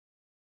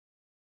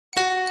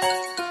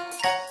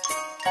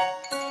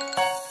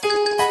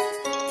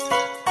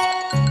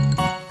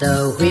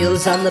The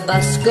wheels on the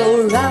bus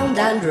go round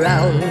and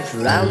round,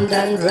 round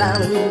and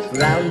round,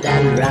 round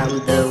and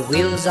round. The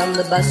wheels on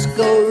the bus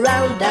go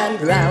round and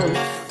round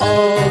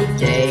all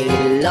day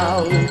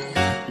long.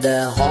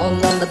 The horn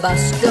on the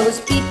bus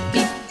goes beep,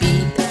 beep,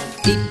 beep,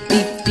 beep,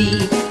 beep,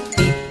 beep,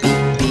 beep,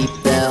 beep, beep.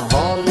 The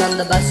horn on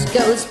the bus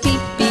goes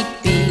beep, beep,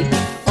 beep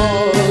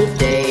all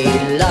day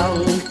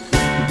long.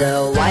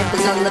 The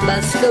wipers on the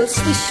bus go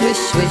swish, swish,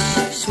 swish,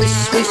 swish,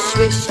 swish,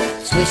 swish,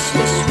 swish,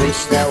 swish,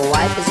 swish. The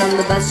wipers on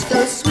the bus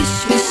go swish,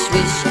 swish,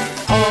 swish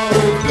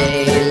all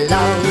day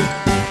long.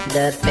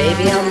 The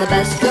baby on the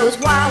bus goes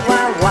wah,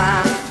 wah,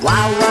 wah,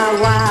 wah, wah,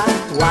 wah,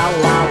 wah,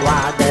 wah,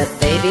 wah. The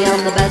baby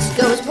on the bus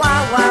goes wah,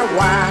 wah,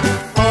 wah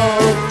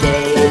all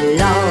day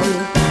long.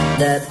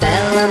 The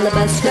bell on the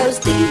bus goes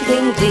ding,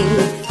 ding, ding,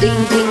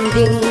 ding, ding,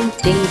 ding,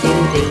 ding,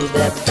 ding, ding.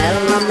 The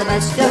bell on the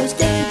bus goes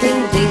ding,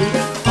 ding, ding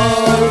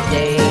all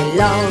day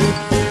long.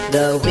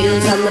 The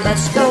wheels on the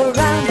bus go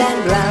round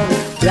and round,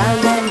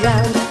 round and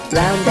round,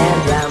 round